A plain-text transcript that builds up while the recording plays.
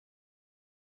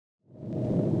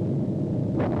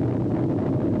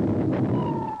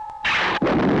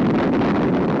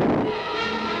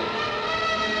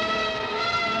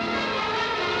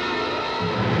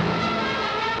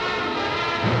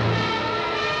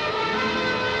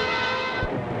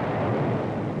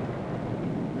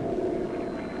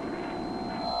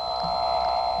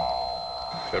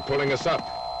They're pulling us up.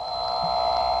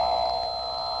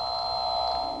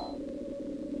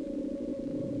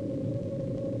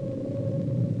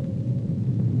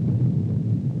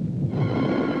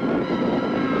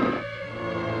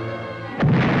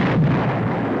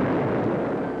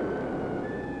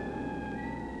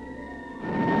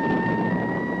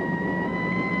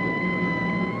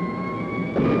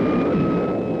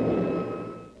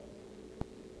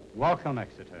 Welcome,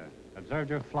 Exeter. Observed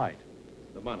your flight.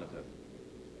 The Monitor,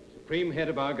 supreme head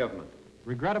of our government.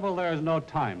 Regrettable there is no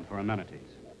time for amenities.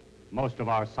 Most of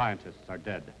our scientists are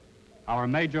dead. Our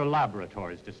major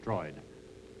laboratories destroyed.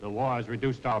 The war has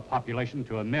reduced our population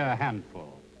to a mere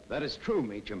handful. That is true,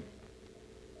 Meacham.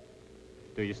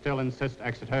 Do you still insist,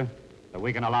 Exeter, that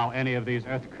we can allow any of these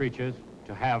Earth creatures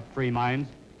to have free minds?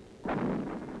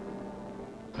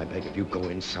 I beg of you, go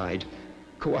inside.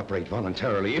 Cooperate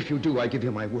voluntarily. If you do, I give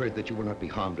you my word that you will not be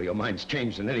harmed or your minds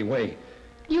changed in any way.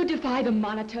 You defy the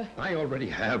Monitor. I already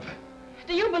have.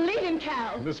 Do you believe him,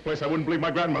 Cal? In this place, I wouldn't believe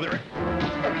my grandmother.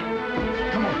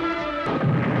 Come on.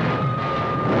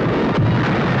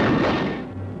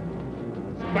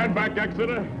 Stand back,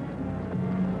 Exeter.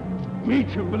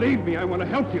 Meacham, believe me, I want to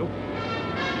help you.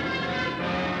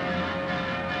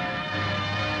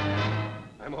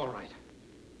 I'm all right.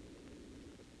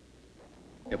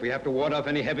 If we have to ward off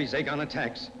any heavy Zagon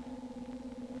attacks,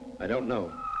 I don't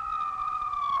know.